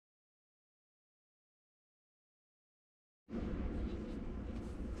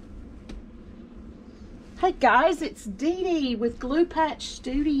Hey guys, it's Dee Dee with Glue Patch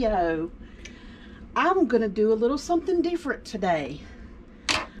Studio. I'm gonna do a little something different today.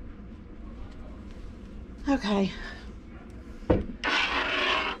 Okay.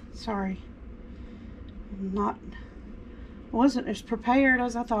 Sorry. Wasn't as prepared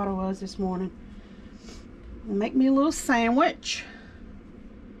as I thought I was this morning. Make me a little sandwich.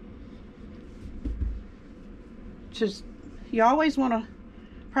 Just, you always want to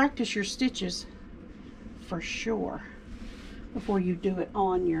practice your stitches for sure before you do it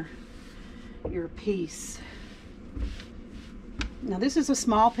on your piece. Now this is a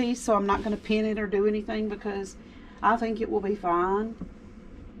small piece, so I'm not going to pin it or do anything because I think it will be fine.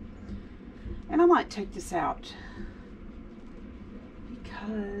 And I might take this out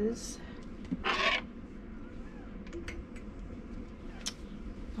because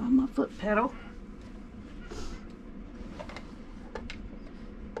on my foot pedal.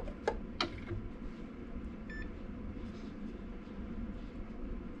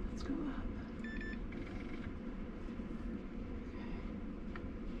 Let's go up.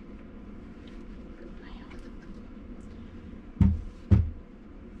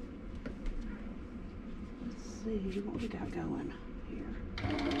 Let's see what we got going here.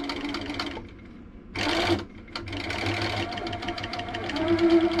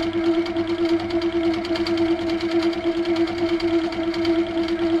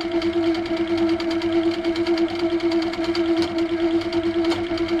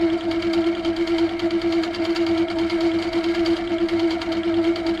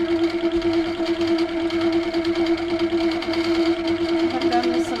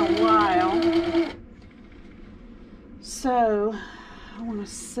 So I want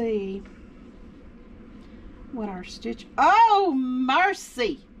to see what our stitch. Oh,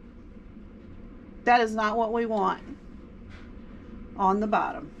 mercy! That is not what we want on the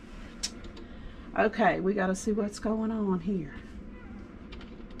bottom. Okay, we got to see what's going on here.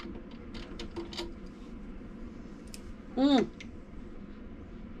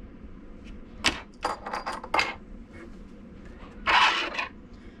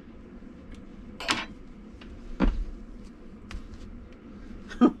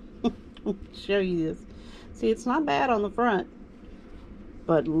 Show you this. See, it's not bad on the front,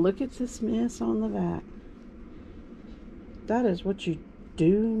 but look at this mess on the back. That is what you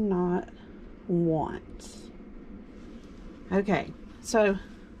do not want. Okay, so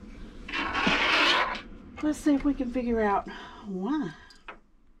let's see if we can figure out why.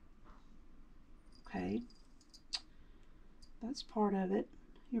 Okay, that's part of it.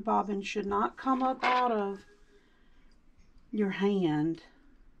 Your bobbin should not come up out of your hand.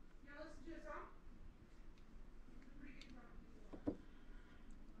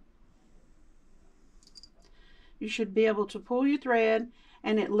 You should be able to pull your thread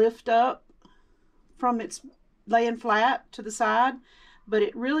and it lift up from its laying flat to the side, but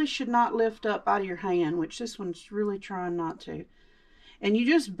it really should not lift up out of your hand, which this one's really trying not to. And you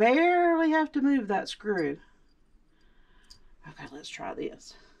just barely have to move that screw. Okay, let's try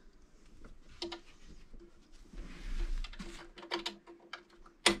this.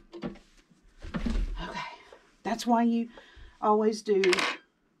 Okay, that's why you always do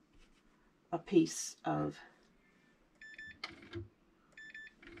a piece of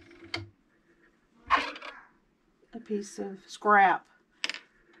scrap.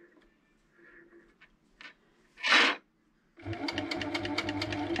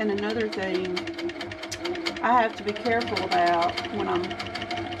 And another thing I have to be careful about when I'm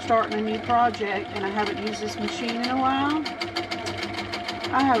starting a new project and I haven't used this machine in a while.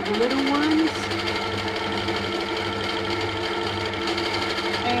 I have little ones,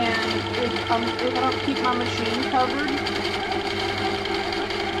 and if I don't keep my machine covered,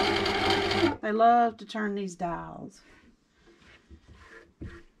 they love to turn these dials.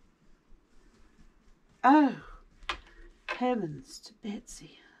 Oh, heavens to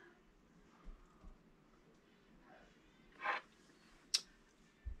Betsy.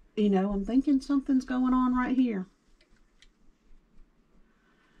 You know, I'm thinking something's going on right here.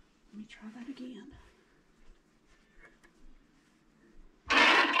 Let me try that again.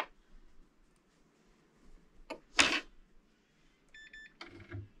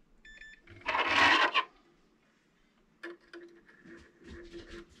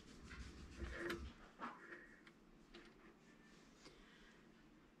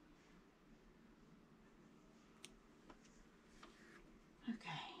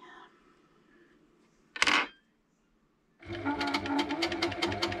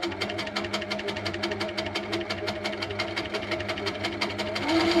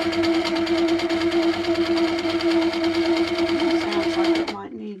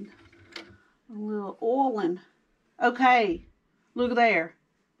 Okay, look there.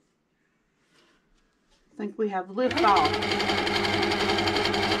 I think we have lift off.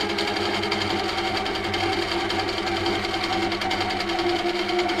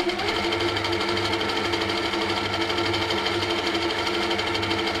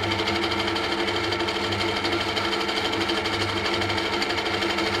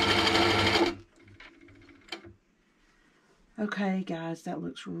 Okay, guys, that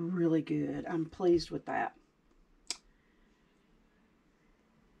looks really good. I'm pleased with that.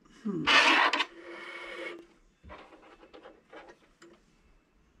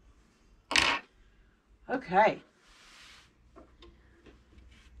 Okay.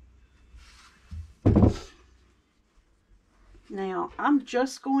 Now, I'm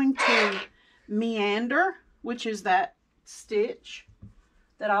just going to meander, which is that stitch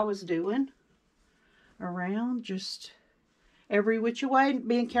that I was doing, around just every which way,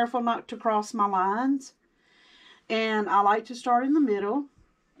 being careful not to cross my lines. And I like to start in the middle.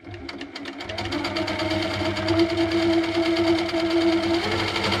 Just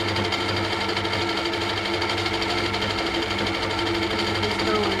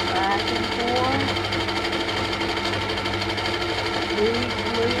going back and forth. Big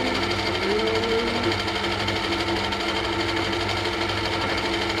loop, little loop.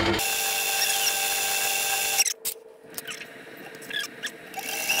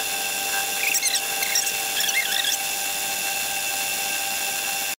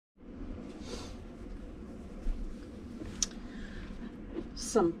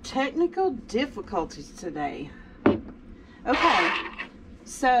 Some technical difficulties today. Okay,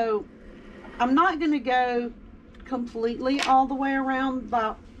 so I'm not going to go completely all the way around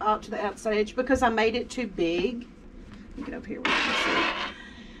out to the outside edge because I made it too big. Let me get up here where you can see.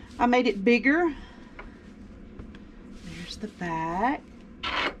 I made it bigger. There's the back.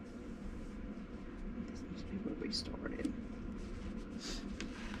 This must be where we started.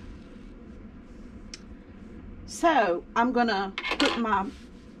 So I'm going to put my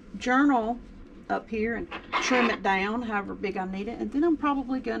journal up here and trim it down however big I need it, and then I'm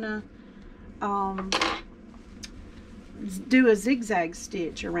probably going to do a zigzag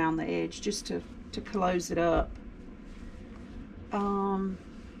stitch around the edge just to close it up. I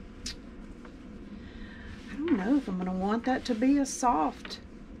don't know if I'm going to want that to be a soft.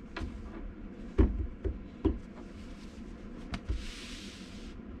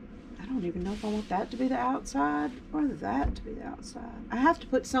 I don't even know if I want that to be the outside or that to be the outside. I have to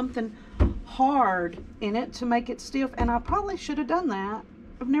put something hard in it to make it stiff, and I probably should have done that.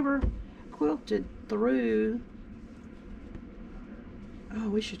 I've never quilted through. Oh,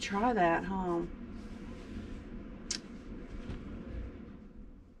 we should try that, huh?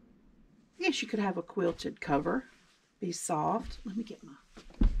 Yes, you could have a quilted cover. Be soft. Let me get my...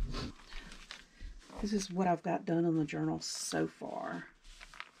 This is what I've got done on the journal so far.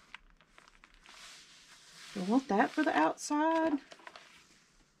 Do I want that for the outside?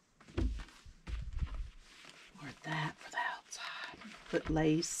 Or that for the outside? Put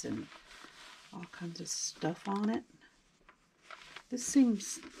lace and all kinds of stuff on it. This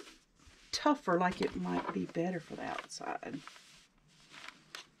seems tougher, like it might be better for the outside.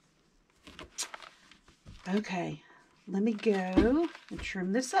 Okay, let me go and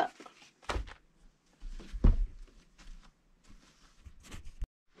trim this up.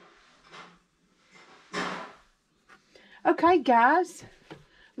 Okay, guys,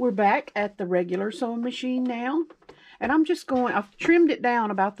 we're back at the regular sewing machine now. And I'm just going, I've trimmed it down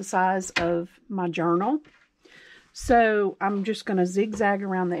about the size of my journal. So I'm just going to zigzag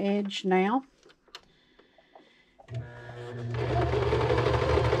around the edge now.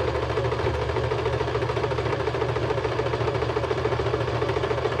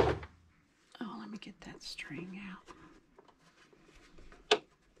 Oh, let me get that string out.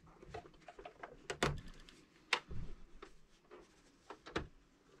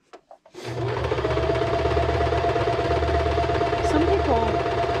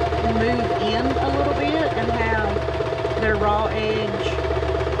 Move in a little bit and have their raw edge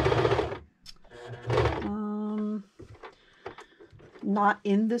not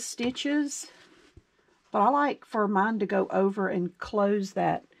in the stitches, but I like for mine to go over and close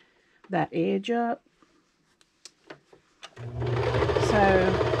that edge up. So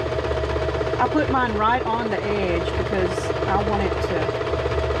I put mine right on the edge because I want it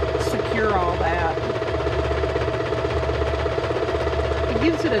to secure all that.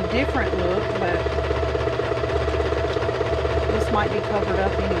 Gives it a different look, but this might be covered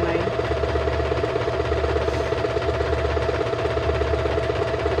up anyway.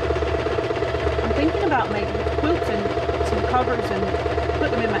 I'm thinking about making quilting some covers and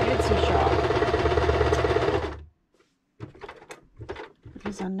put them in my Etsy shop.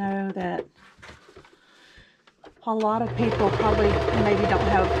 A lot of people probably maybe don't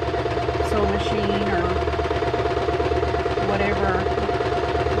have sewing machine or whatever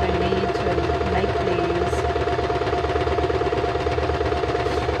they need to make these.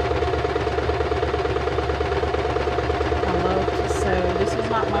 I love to sew. This is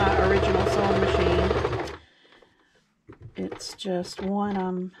not my original sewing machine. It's just one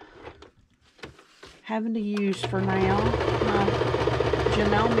I'm having to use for now. My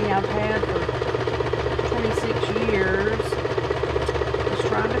Janome I've had for 26 years. It's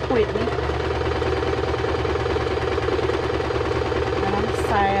trying to quit me. And I'm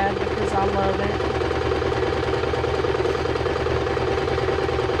sad because I love it.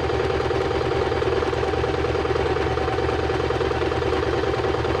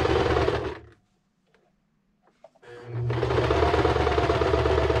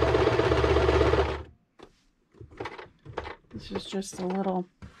 This is just a little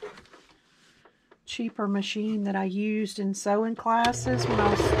cheaper machine that I used in sewing classes when I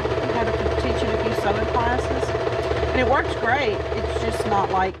was teaching a few sewing classes, and it works great. It's just not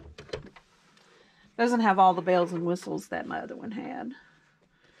like, doesn't have all the bells and whistles that my other one had.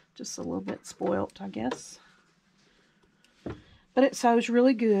 Just a little bit spoilt, I guess. But it sews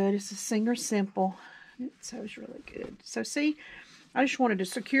really good. It's a Singer Simple. It sews really good. So see, I just wanted to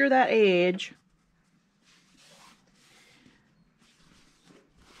secure that edge.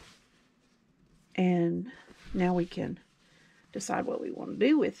 And now we can decide what we want to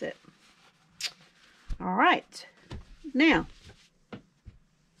do with it. All right. Now,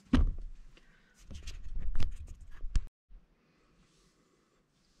 I'm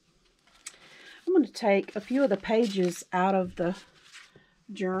going to take a few of the pages out of the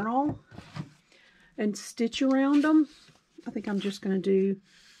journal and stitch around them. I think I'm just going to do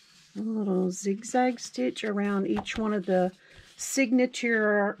a little zigzag stitch around each one of the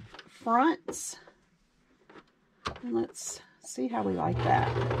signature fronts. And let's see how we like that.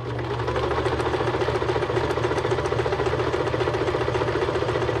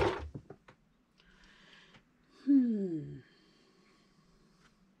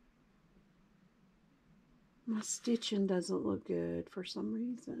 My stitching doesn't look good for some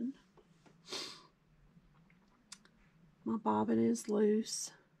reason. My bobbin is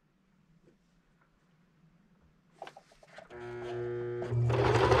loose.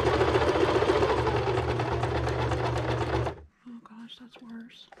 That's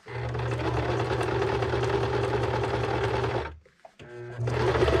worse.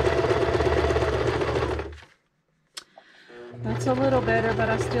 That's a little better, but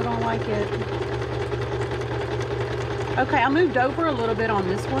I still don't like it. Okay, I moved over a little bit on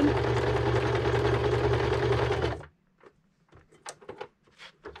this one.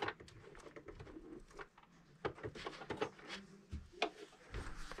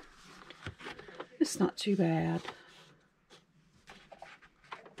 It's not too bad.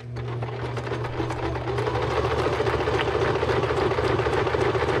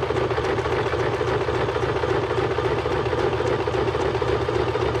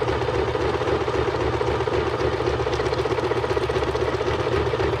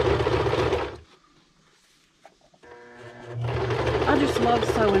 I just love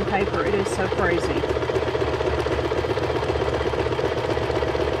sewing paper. It is so crazy.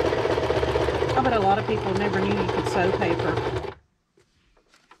 I bet a lot of people never knew you could sew paper.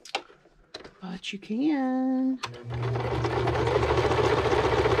 But you can.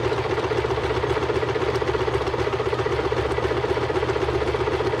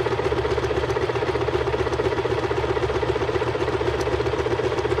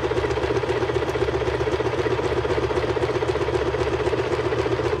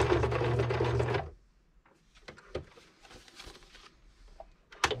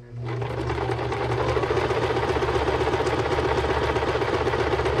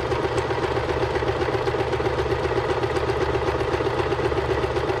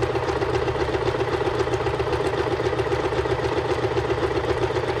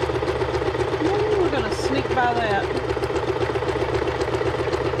 By that.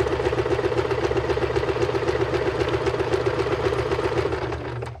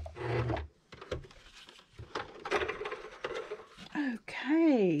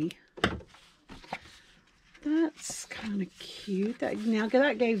 Okay, that's kind of cute.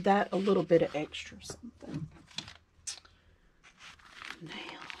 That gave that a little bit of extra something. Now,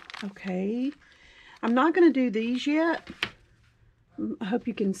 okay, I'm not going to do these yet. I hope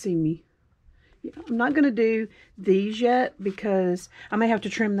you can see me. I'm not going to do these yet because I may have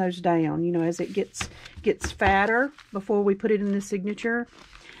to trim those down, you know, as it gets fatter before we put it in the signature.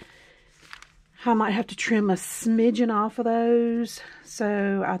 I might have to trim a smidgen off of those.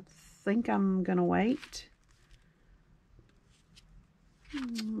 So I think I'm going to wait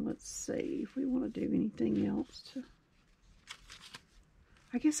Let's see if we want to do anything else.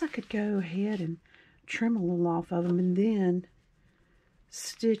 I guess I could go ahead and trim a little off of them and then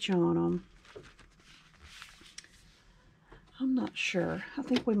stitch on them. I'm not sure. I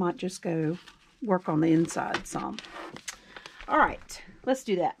think we might just go work on the inside some. All right, let's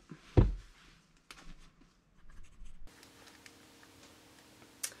do that.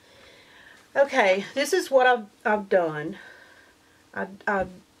 Okay, this is what I've done. I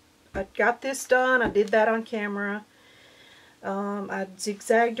got this done. I did that on camera. I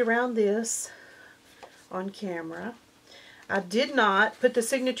zigzagged around this on camera. I did not put the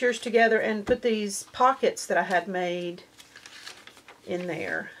signatures together and put these pockets that I had made in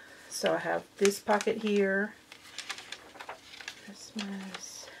there. So I have this pocket here.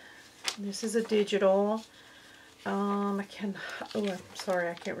 Christmas. This is a digital. I'm sorry,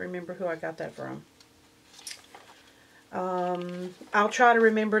 I can't remember who I got that from. I'll try to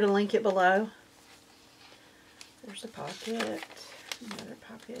remember to link it below. There's a pocket, another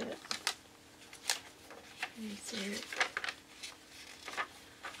pocket. That's it.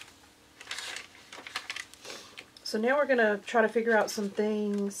 So now we're going to try to figure out some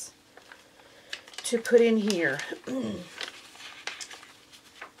things to put in here.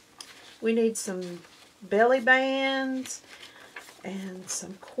 We need some belly bands and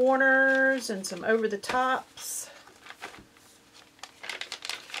some corners and some over the tops.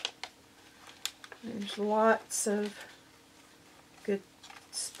 There's lots of good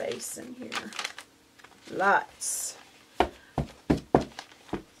space in here. Lots.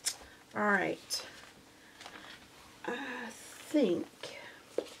 Alright. I think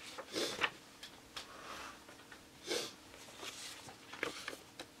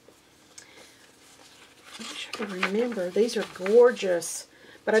I wish I could remember. These are gorgeous,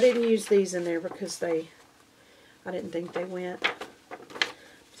 but I didn't use these in there because I didn't think they went.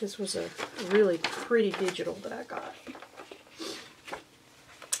 This was a really pretty digital that I got.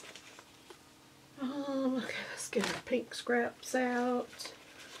 Okay, let's get our pink scraps out.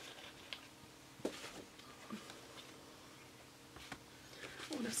 I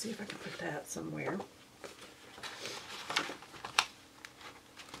want to see if I can put that somewhere.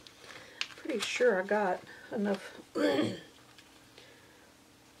 Pretty sure I got enough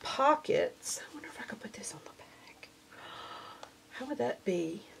pockets. I wonder if I could put this on the back. How would that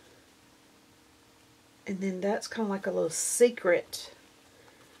be? And then that's kind of like a little secret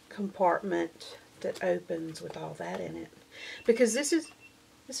compartment that opens with all that in it. Because this is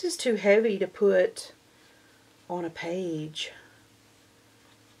too heavy to put on a page.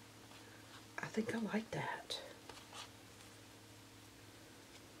 I think I like that.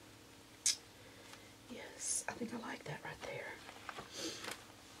 Yes, I think I like that right there.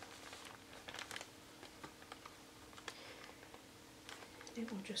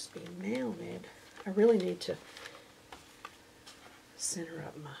 It will just be mounted. I really need to center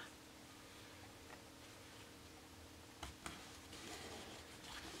up my...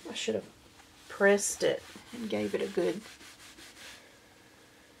 I should have pressed it and gave it a good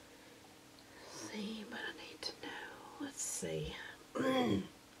thing, but I need to know. Let's see.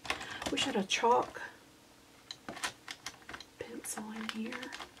 Wish I had a chalk pencil in here.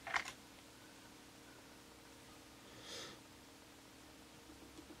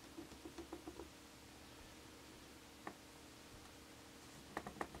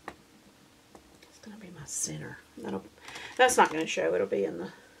 Center. That's not going to show. It'll be in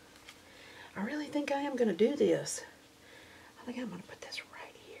the... I really think I am going to do this. I think I'm going to put this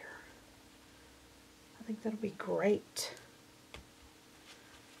right here. I think that'll be great.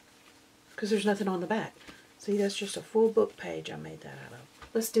 Because there's nothing on the back. See, that's just a full book page I made that out of.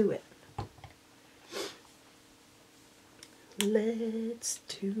 Let's do it. Let's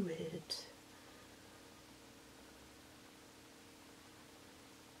do it.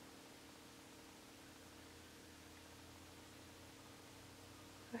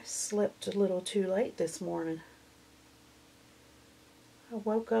 I slept a little too late this morning. I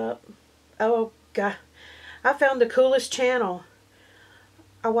woke up. Oh, God. I found the coolest channel.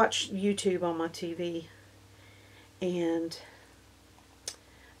 I watch YouTube on my TV. And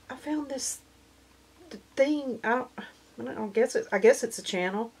I found this thing. I guess it's a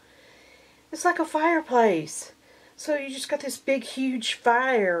channel. It's like a fireplace. So you just got this big, huge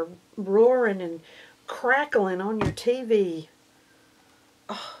fire roaring and crackling on your TV.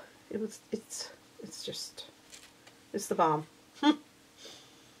 Oh, it's the bomb.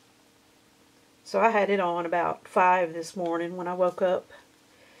 So I had it on about 5 this morning when I woke up.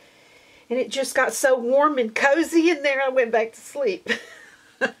 And it just got so warm and cozy in there, I went back to sleep.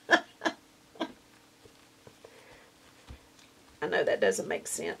 I know know that doesn't make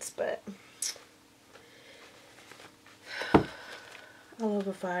sense, but I love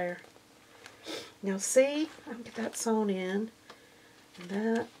a fire. Now see, I can get that sewn in, and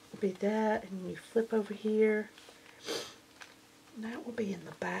that will be that, and you flip over here, and that will be in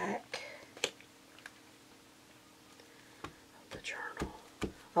the back of the journal.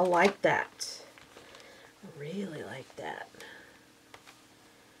 I like that. I really like that.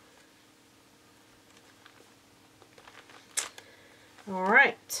 All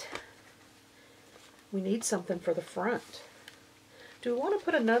right. We need something for the front. Do we want to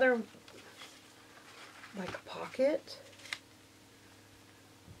put another, like a pocket?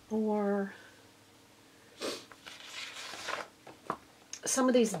 Or some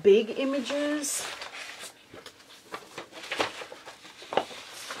of these big images?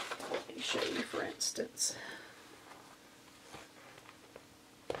 Let me show you, for instance.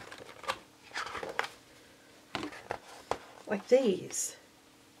 Like these.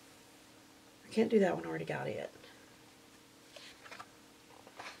 I can't do that one, I already got it.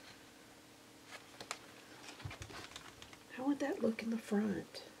 How would that look in the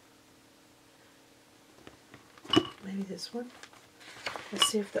front? Maybe this one? Let's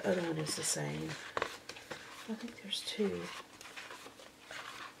see if the other one is the same. I think there's two.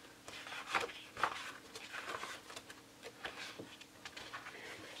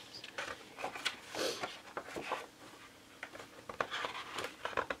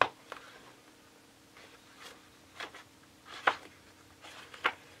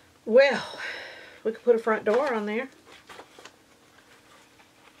 Well, we could put a front door on there.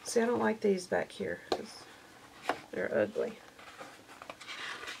 See, I don't like these back here because they're ugly.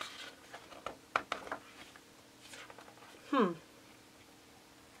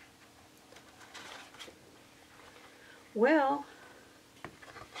 Well,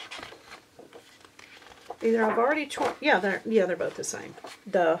 either I've already torn. Yeah, they're both the same.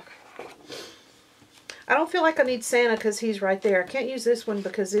 Duh. I don't feel like I need Santa because he's right there. I can't use this one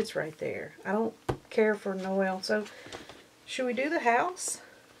because it's right there. I don't care for Noel. So, should we do the house?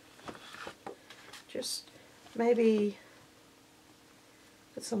 Just maybe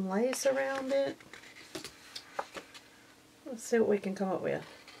put some lace around it. Let's see what we can come up with.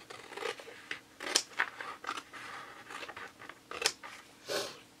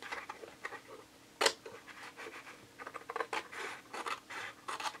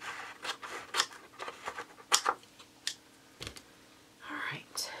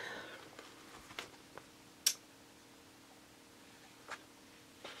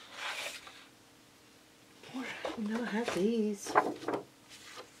 No, I have these. Wait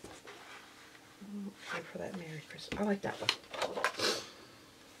for that Merry Christmas. I like that one.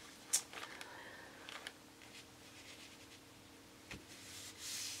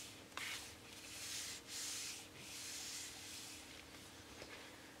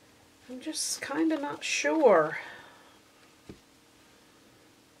 I'm just kind of not sure.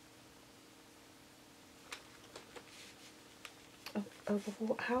 Of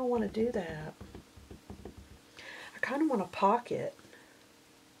how I want to do that. I kind of want a pocket.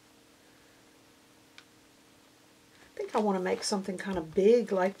 I think I want to make something kind of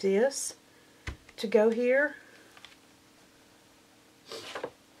big like this to go here.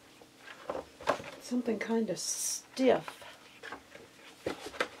 Something kind of stiff.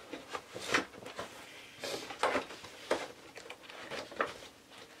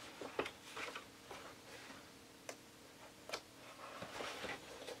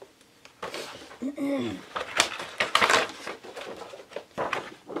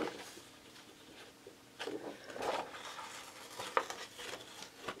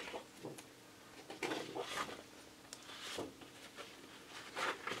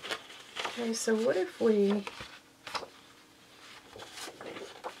 Okay, so what if we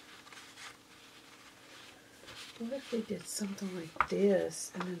did something like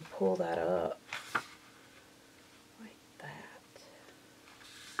this and then pull that up like that?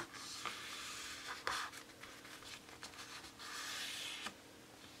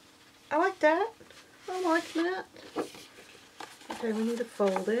 I like that. I like that. Okay, we need to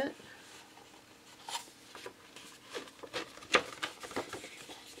fold it.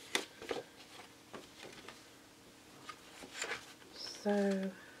 So,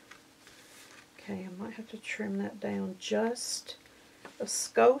 okay, I might have to trim that down just a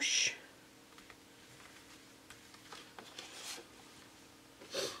skosh.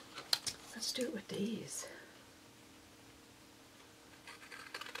 Let's do it with these.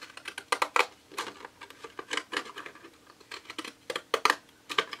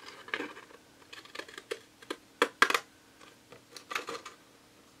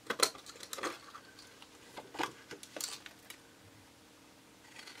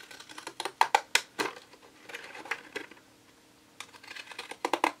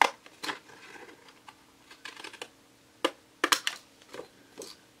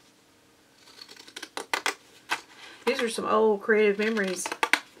 These are some old Creative Memories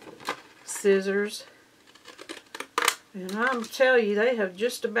scissors. And I'm telling you, they have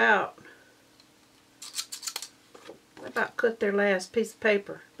just about cut their last piece of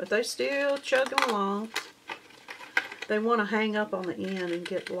paper. But they still chugging along. They want to hang up on the end and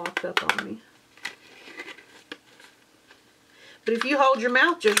get locked up on me. But if you hold your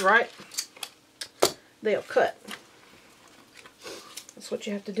mouth just right, they'll cut. That's what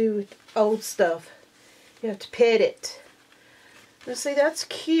you have to do with old stuff. You have to pet it. Now see, that's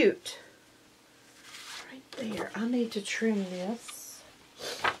cute. Right there. I need to trim this.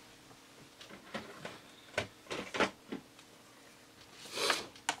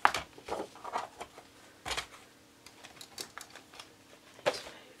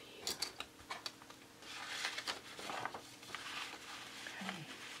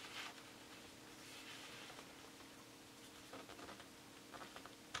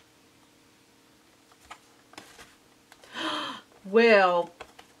 Well,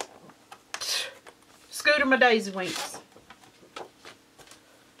 Scooter my daisy winks.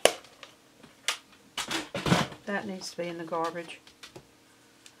 That needs to be in the garbage.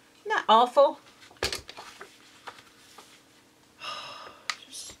 Isn't that awful?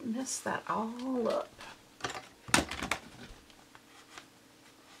 Just messed that all up.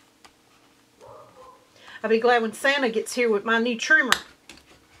 I'll be glad when Santa gets here with my new trimmer.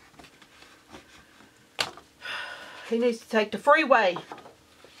 He needs to take the freeway.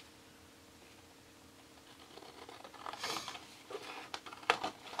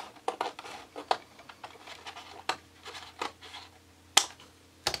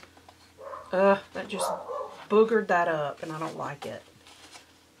 That just boogered that up and I don't like it.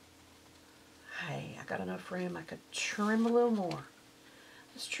 Hey, I got enough room. I could trim a little more.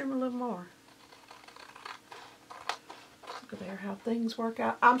 Let's trim a little more. Look there how things work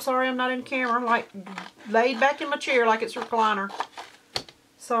out. I'm sorry I'm not in camera. I'm like laid back in my chair like it's a recliner.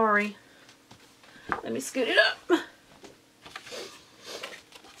 Sorry. Let me scoot it up.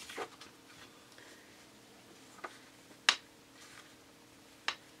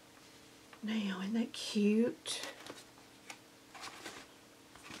 Now, isn't that cute?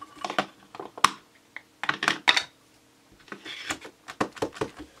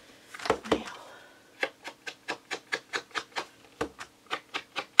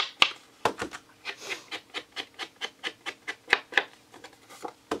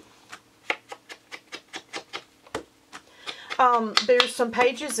 There's some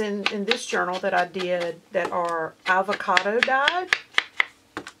pages in this journal that I did that are avocado dyed.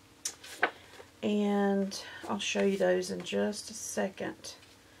 And I'll show you those in just a second.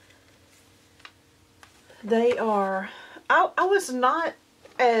 They are, I was not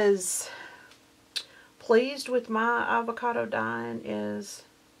as pleased with my avocado dyeing as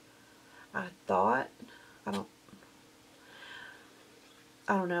I thought. I don't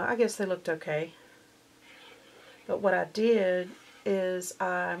know. I guess they looked okay. But what I did is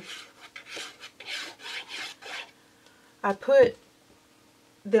I put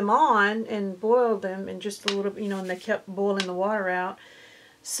them on and boiled them in just a little, and they kept boiling the water out.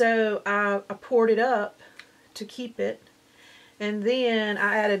 So I poured it up to keep it. And then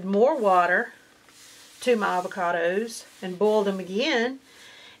I added more water to my avocados and boiled them again.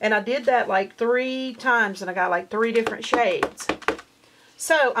 And I did that like 3 times and I got like 3 different shades.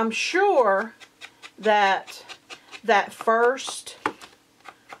 So I'm sure that that first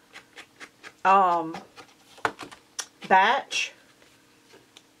batch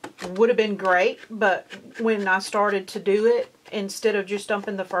would have been great, but when I started to do it, instead of just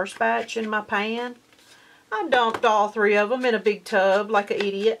dumping the first batch in my pan, I dumped all 3 of them in a big tub like an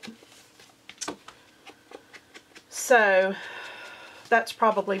idiot. So that's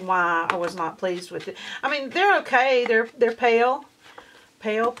probably why I was not pleased with it. I mean, they're okay. They're pale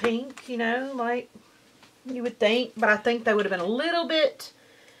pink, like you would think, but I think they would have been a little bit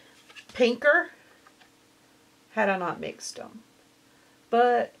pinker had I not mixed them.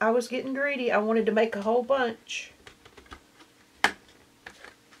 But I was getting greedy. I wanted to make a whole bunch. What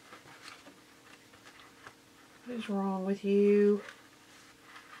is wrong with you?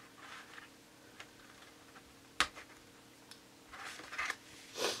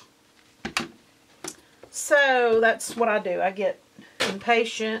 So that's what I do. I get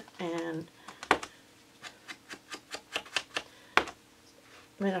impatient and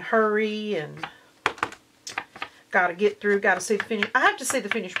I'm in a hurry and gotta get through, gotta see the finish. I have to see the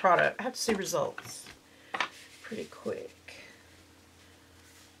finished product. I have to see results pretty quick.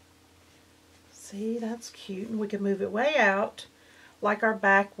 See, that's cute. And we can move it way out like our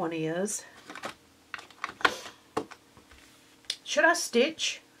back one is. Should I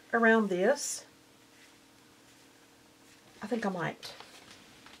stitch around this? think I might.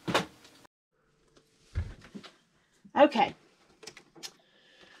 Okay.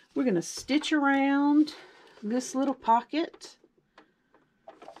 We're going to stitch around this little pocket.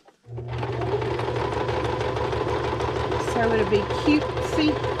 So it'll be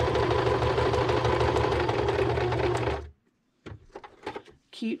cutesy.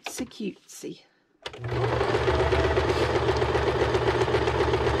 Cutesy, cutesy.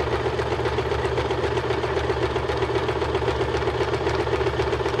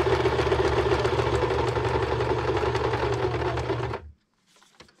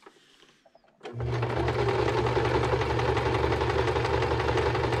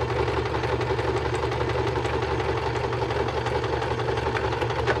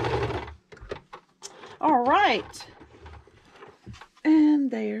 All right. And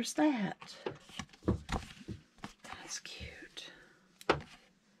there's that. That's cute.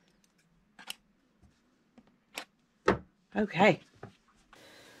 Okay.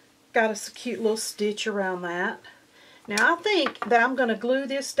 Got us a cute little stitch around that. Now I think that I'm going to glue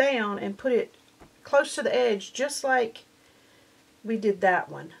this down and put it close to the edge just like we did that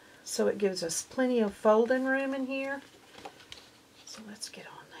one. So it gives us plenty of folding room in here. So let's get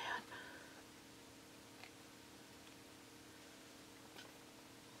on that.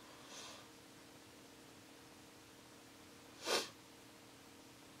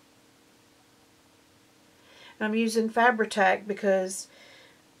 And I'm using Fabri-Tac because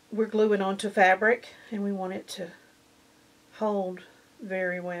we're gluing onto fabric and we want it to hold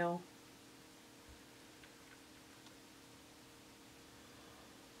very well.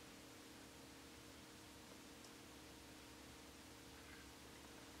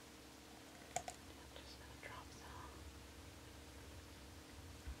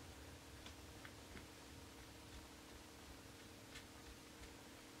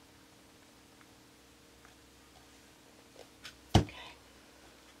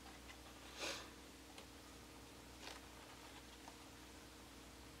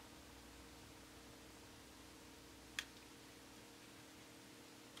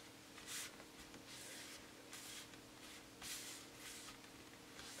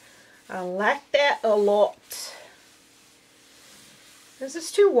 I like that a lot. This is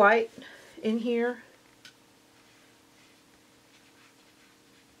too white in here.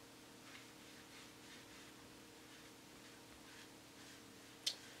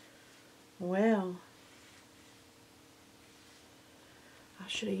 Well, I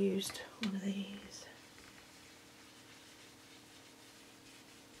should have used one of these.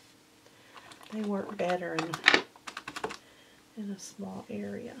 They work better in a small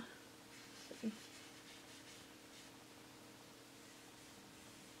area. See?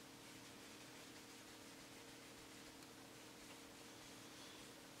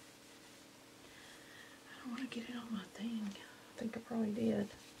 I don't want to get it on my thing. I think I probably did.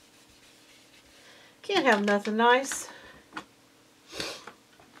 Can't have nothing nice.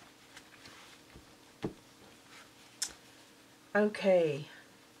 Okay.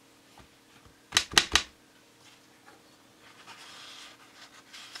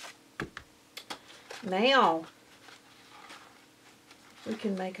 Now we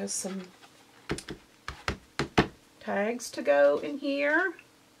can make us some tags to go in here.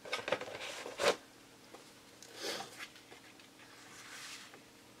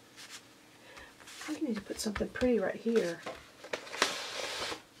 I need to put something pretty right here.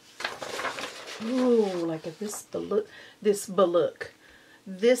 Ooh, like if this book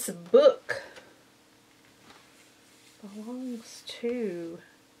belongs to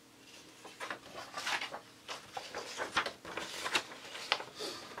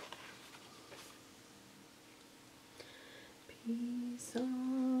Peace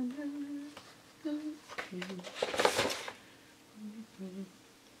on earth. How about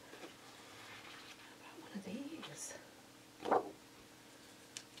one of these?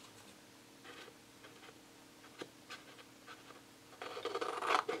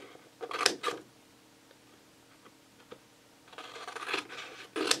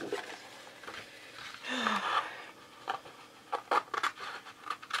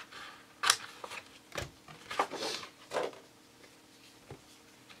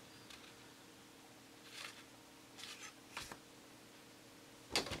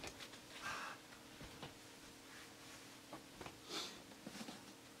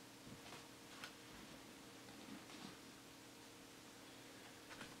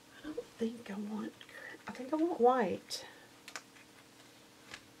 I think I want white.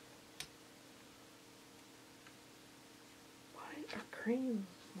 White or cream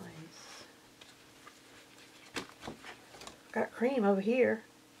lace. Got cream over here.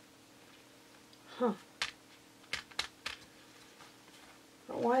 Huh.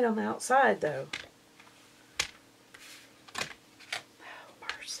 want white on the outside though. Oh,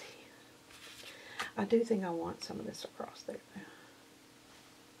 mercy. I do think I want some of this across there now.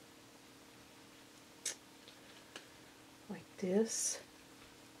 Like this.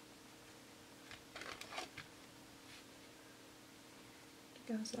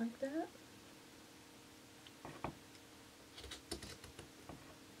 You guys like that?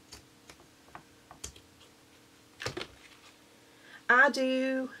 I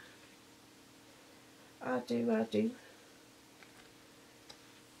do. I do.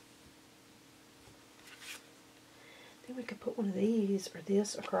 Then we could put one of these or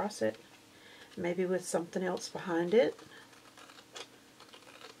this across it. Maybe with something else behind it.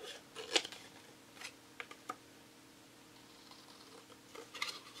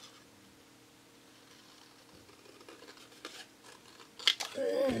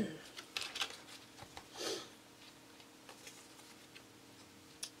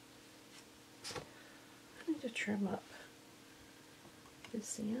 To trim up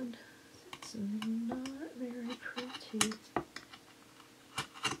this end. It's not very pretty.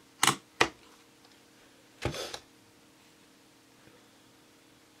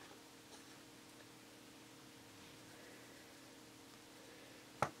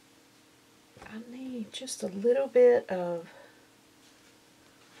 I need just a little bit of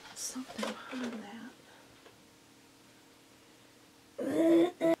something behind that.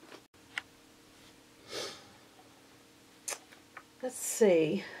 Let's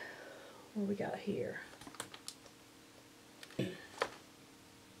see what we got here.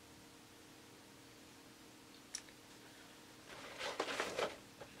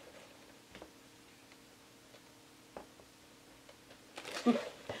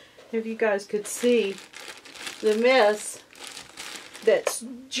 If you guys could see the mess that's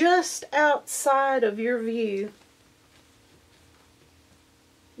just outside of your view,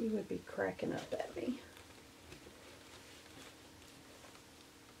 you would be cracking up at me.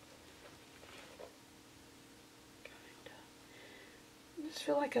 I just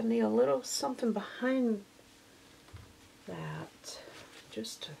feel like I need a little something behind that.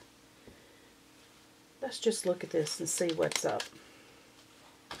 Just to, let's just look at this and see what's up.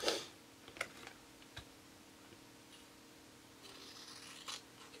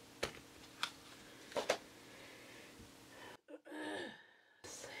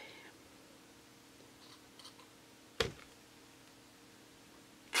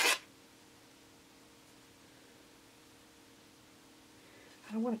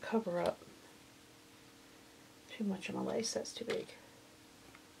 I don't want to cover up too much of my lace, that's too big.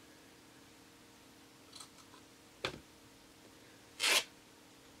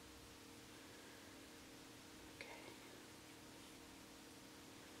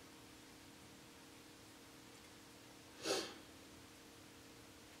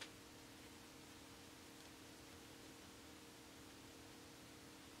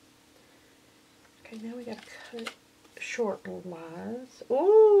 Okay, now we gotta cut it short wise.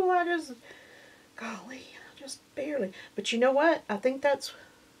 Oh, I just, golly, just barely. But you know what? I think that's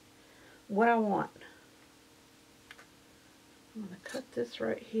what I want. I'm going to cut this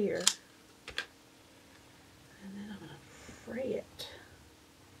right here. And then I'm going to fray it.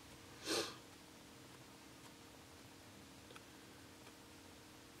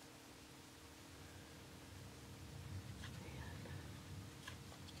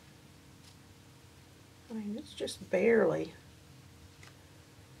 I mean, it's just barely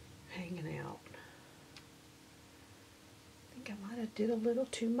hanging out. I think I might have did a little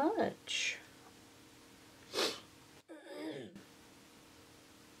too much.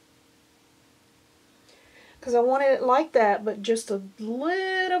 Because I wanted it like that, but just a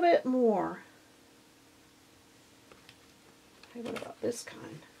little bit more. Hey, what about this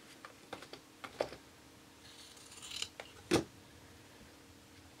kind?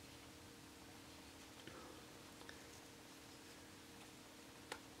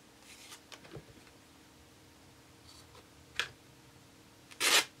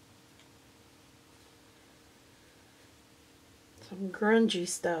 Some grungy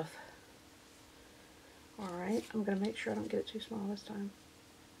stuff. Alright, I'm going to make sure I don't get it too small this time.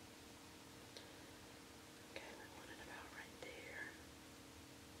 Okay, we want it about right there.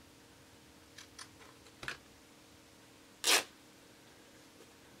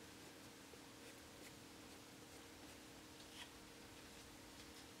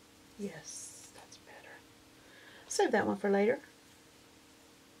 Yes, that's better. Save that one for later.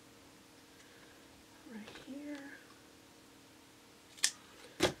 Right here.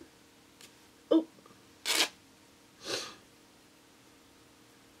 Oh.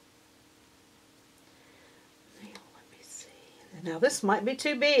 Now let me see. And Now this might be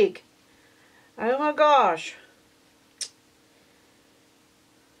too big. Oh my gosh.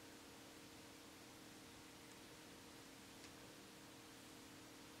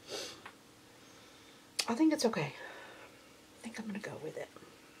 I think it's okay. I think I'm going to go with it.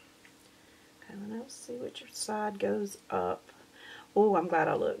 Okay, then let's see which side goes up. Oh, I'm glad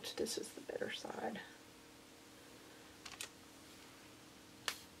I looked. This is the better side.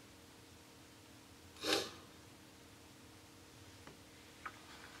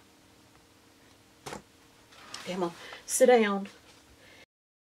 Okay, I'm going to sit down.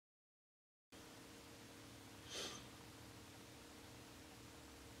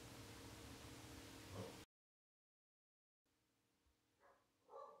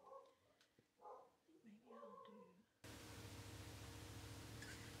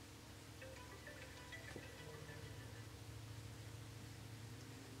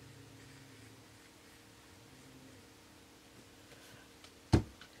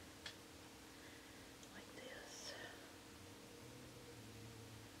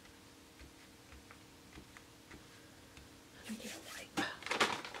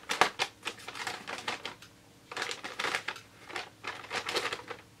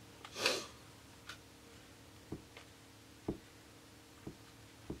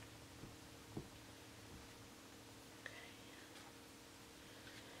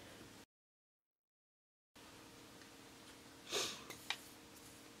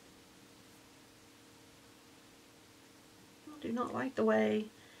 I do not like the way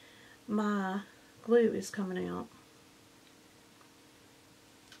my glue is coming out.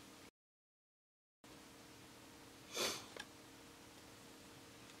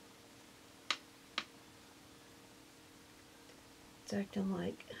 It's acting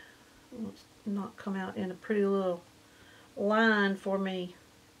like it wants to not come out in a pretty little line for me.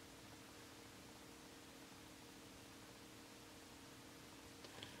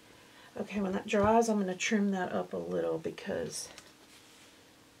 Okay, when that dries, I'm going to trim that up a little because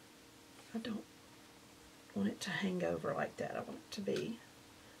I don't want it to hang over like that. I want it to be,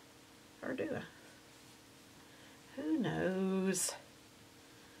 or do I? Who knows?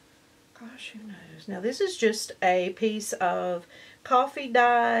 Gosh, who knows? Now this is just a piece of coffee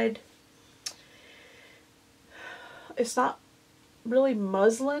dyed. It's not really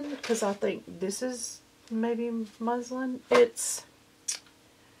muslin because I think this is maybe muslin. It's,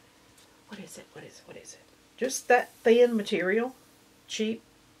 what is it? What is it? What is it? Just that thin material. Cheap.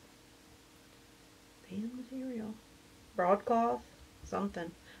 Thin material. Broadcloth.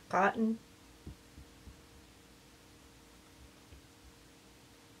 Something. Cotton.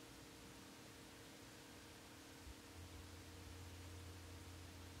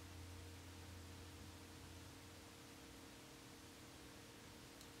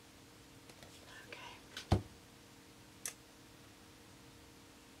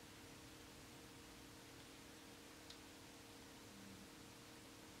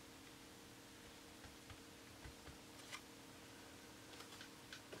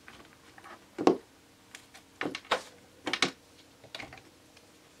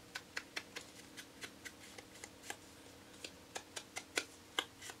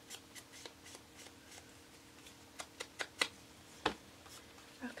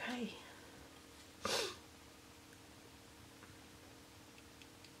 Okay.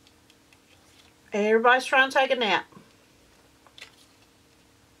 Everybody's trying to take a nap.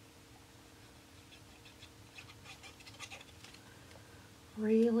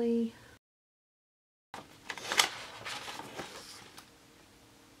 Really?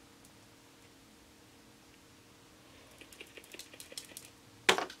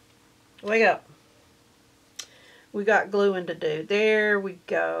 Wake up. We got gluing to do. There we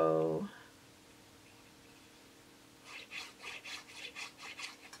go.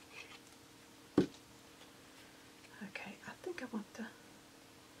 Okay, I think I want the,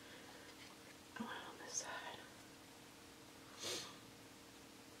 I want it on this side.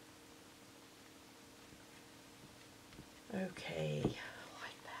 Okay,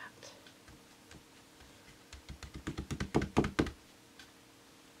 like that.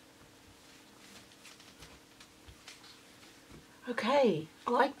 Okay,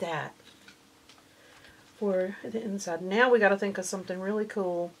 I like that for the inside. Now we got to think of something really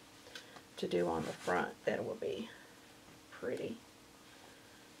cool to do on the front that will be pretty.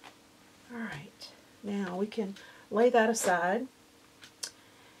 Alright, now we can lay that aside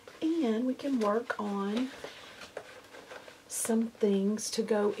and we can work on some things to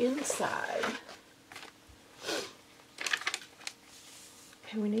go inside.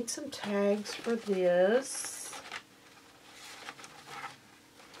 And we need some tags for this.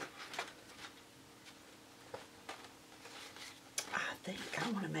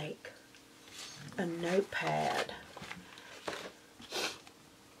 I want to make a notepad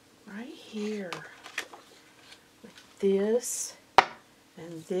right here with this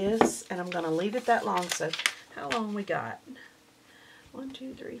and this, and I'm going to leave it that long. So how long we got? 1,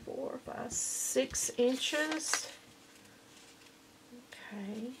 2, 3, 4, 5, 6 inches.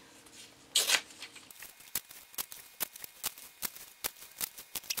 Okay.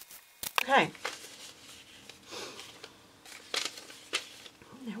 Okay.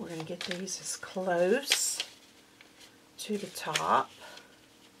 Now we're going to get these as close to the top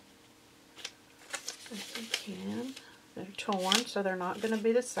as we can. They're torn, so they're not going to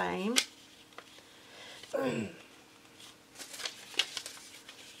be the same.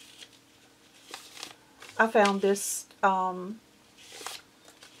 I found this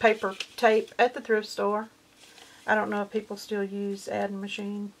paper tape at the thrift store. I don't know if people still use adding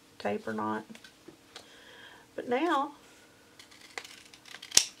machine tape or not. But now,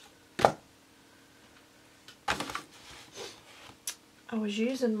 I was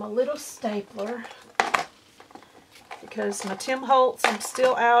using my little stapler because my Tim Holtz, I'm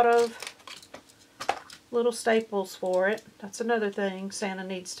still out of little staples for it. That's another thing Santa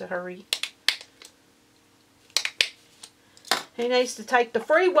needs to hurry. He needs to take the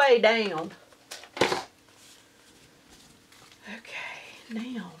freeway down. Okay,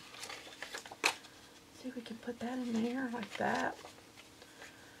 now, see if we can put that in there like that.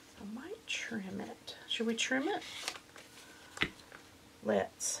 I might trim it. Should we trim it?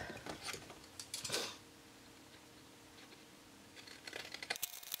 Let's.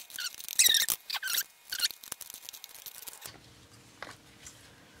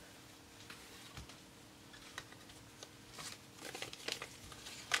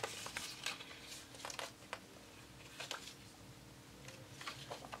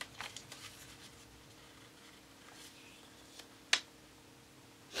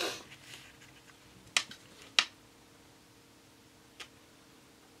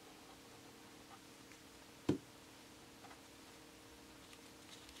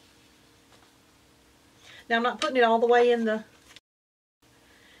 Now I'm not putting it all the way in the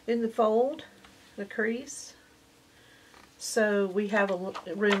fold, the crease, so we have a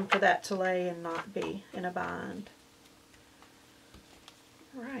room for that to lay and not be in a bind.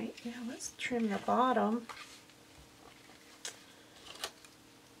 All right, now let's trim the bottom.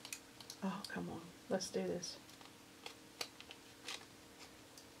 Oh, come on, let's do this.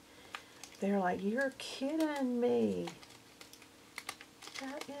 They're like, you're kidding me.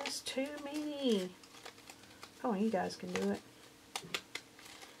 That is too many. Come on, you guys can do it.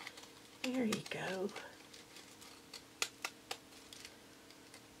 There you go.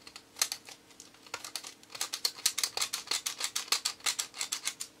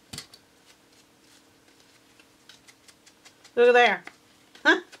 Look at there.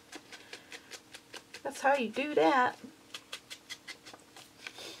 Huh? That's how you do that.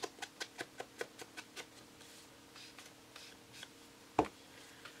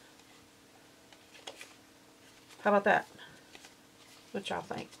 How about that? What y'all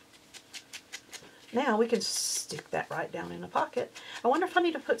think? Now we can stick that right down in a pocket. I wonder if I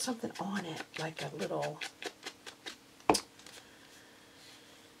need to put something on it, like a little...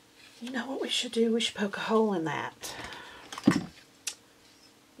 You know what we should do? We should poke a hole in that.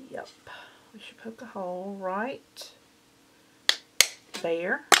 Yep. We should poke a hole right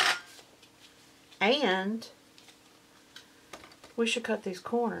there. And we should cut these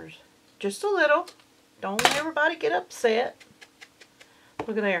corners just a little. Don't let everybody get upset.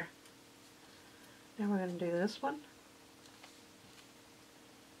 Look at there. Now we're going to do this one.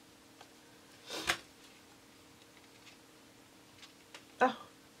 Oh,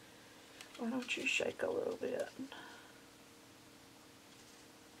 why don't you shake a little bit?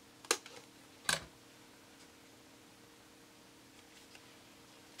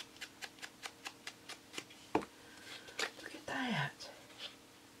 Look at that.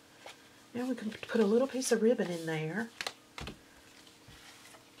 Now we can put a little piece of ribbon in there.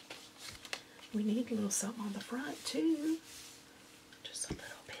 We need a little something on the front too. Just a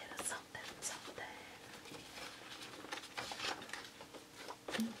little bit of something,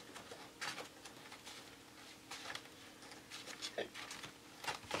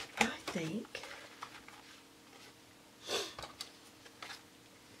 I think,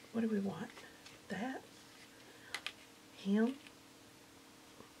 what do we want? That? Him?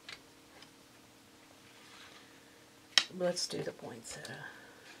 Let's do the poinsettia.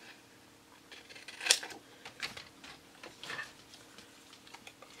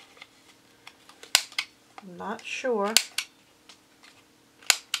 I'm not sure.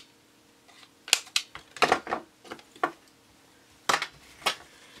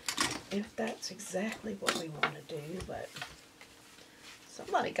 if that's exactly what we want to do, but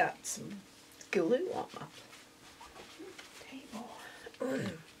somebody got some glue on my table.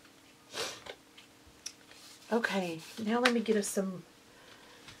 Okay, now let me get us some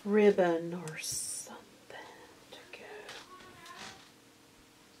ribbon or something to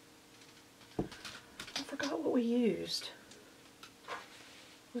go. I forgot what we used.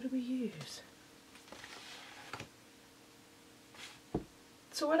 What did we use?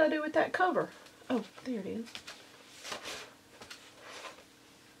 So what did I do with that cover? Oh, there it is.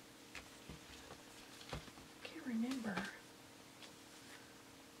 Can't remember.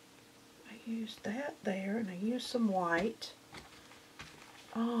 I used that there, and I used some white.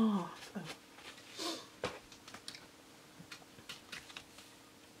 Oh.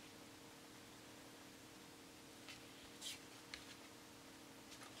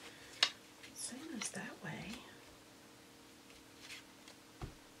 Same as that way.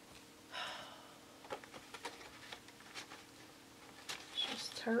 It's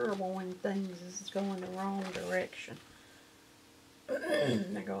just terrible when things is going the wrong direction.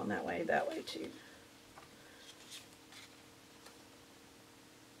 They're going that way too.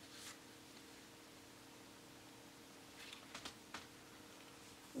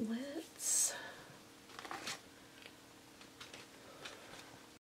 Let's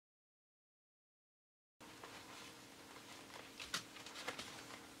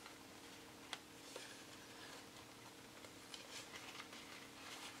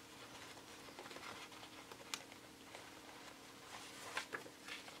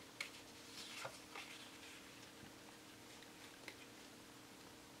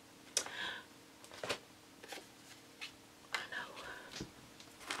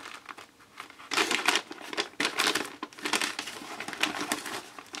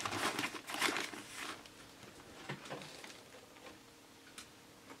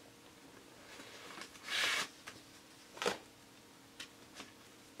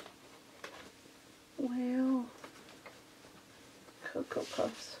well, Cocoa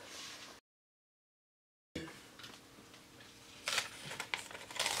Puffs.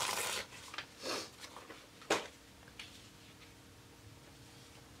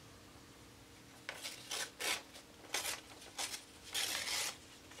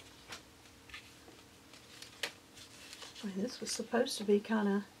 I mean, this was supposed to be kind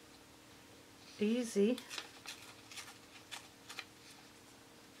of easy,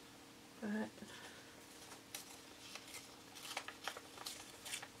 but it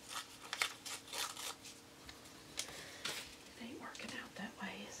ain't working out that way,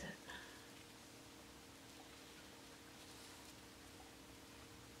 is it?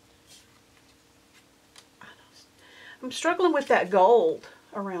 I'm struggling with that gold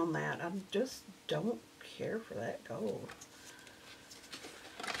around that. I just don't care for that gold.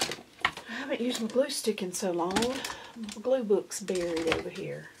 I haven't used my glue stick in so long. My glue book's buried over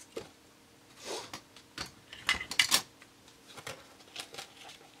here.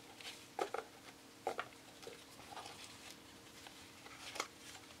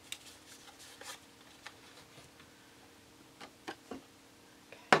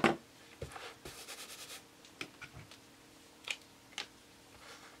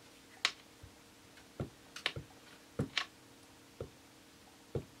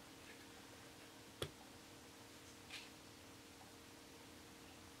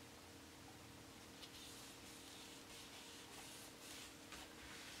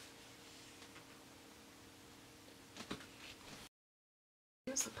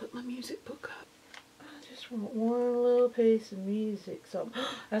 I put my music book up. I just want one little piece of music. So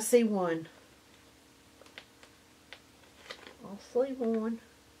I see one. I'll see one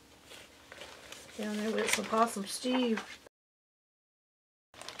down there with some possum stew.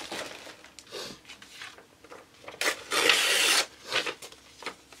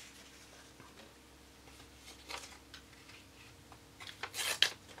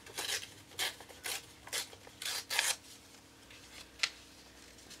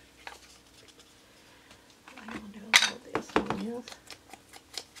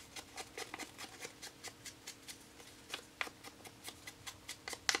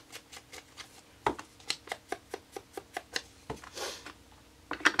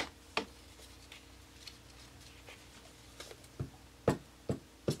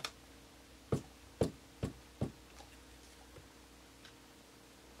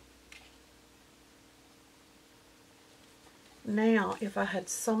 Now, if I had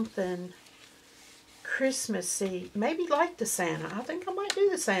something Christmassy, maybe like the Santa. I think I might do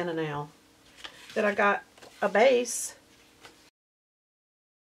the Santa now that I got a base.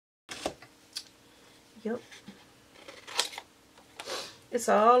 Yep. It's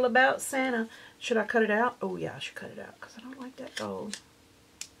all about Santa. Should I cut it out? Oh yeah, I should cut it out because I don't like that gold.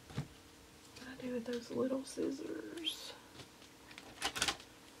 What do I do with those little scissors? I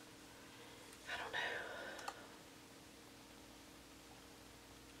don't know.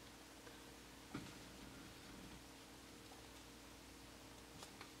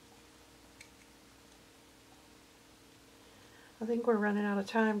 I think we're running out of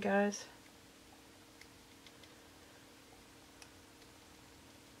time, guys.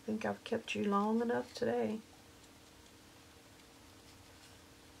 I think I've kept you long enough today.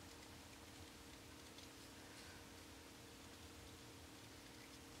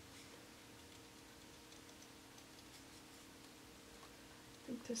 I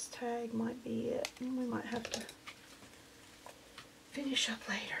think this tag might be it. We might have to finish up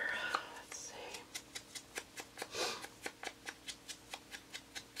later. Let's see.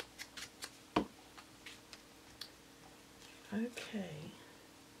 Okay.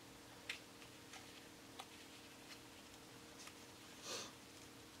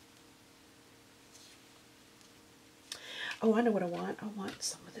 Oh, I know what I want. I want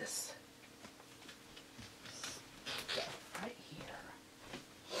some of this stuff right here.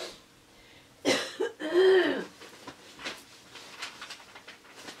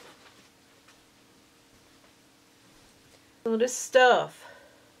 Some of this stuff.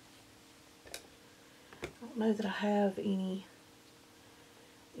 I don't know that I have any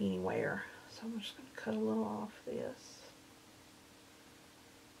anywhere, so I'm just going to cut a little off this.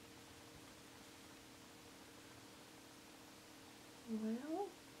 Well,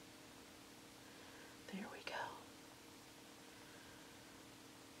 there we go.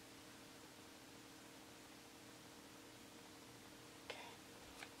 Okay.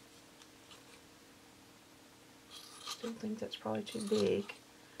 Still think that's probably too big,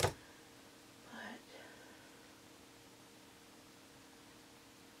 but I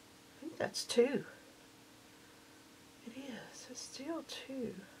think that's 2. It is. It's still 2. Let's see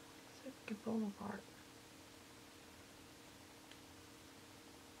if we can pull them apart.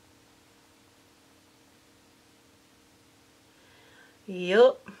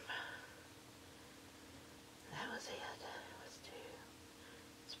 Yup. That was it. That was 2.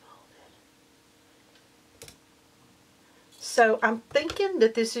 It's folded. So I'm thinking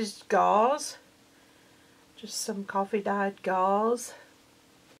that this is gauze. Just some coffee dyed gauze.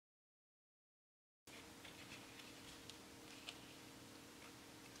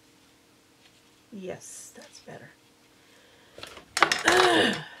 Yes, that's better. Okay,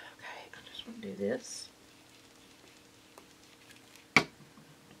 I just want to do this.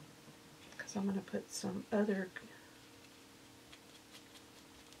 Because I'm going to put some other...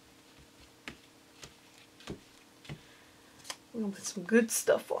 We're going to put some good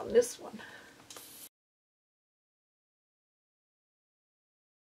stuff on this one.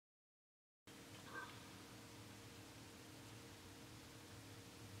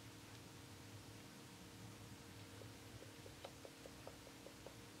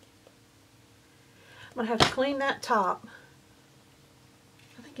 I'm going to have to clean that top.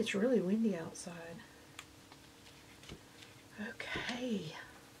 I think it's really windy outside. Okay.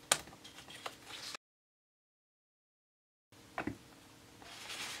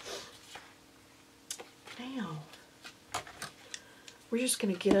 Now, we're just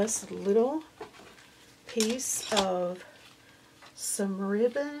going to get us a little piece of some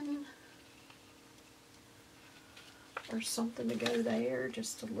ribbon or something to go there.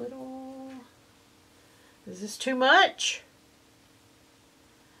 Just a little. Is this too much?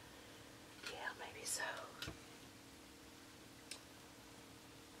 Yeah, maybe so.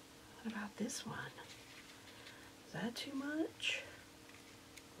 What about this one? Is that too much?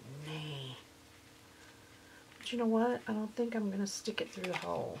 Nah. But you know what? I don't think I'm going to stick it through the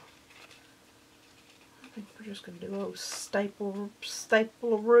hole. I think we're just going to do a little staple-a-roo.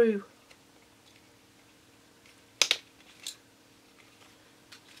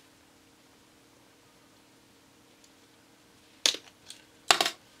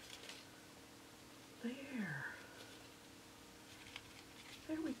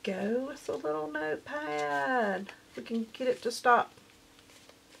 There we go. It's a little notepad. We can get it to stop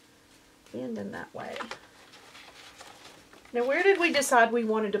bending that way. Now, where did we decide we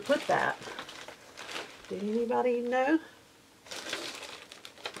wanted to put that? Did anybody know?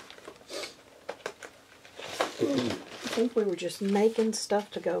 I think we were just making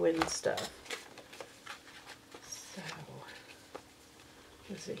stuff to go in stuff. So,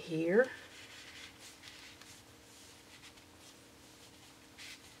 is it here?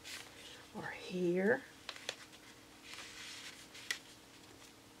 Or here?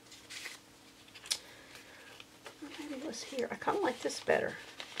 was here. I kind of like this better.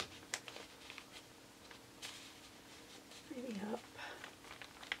 Maybe up.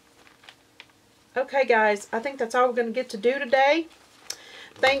 Okay, guys, I think that's all we're going to get to do today.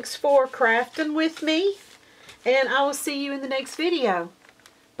 Thanks for crafting with me, and I will see you in the next video.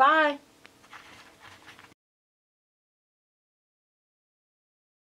 Bye.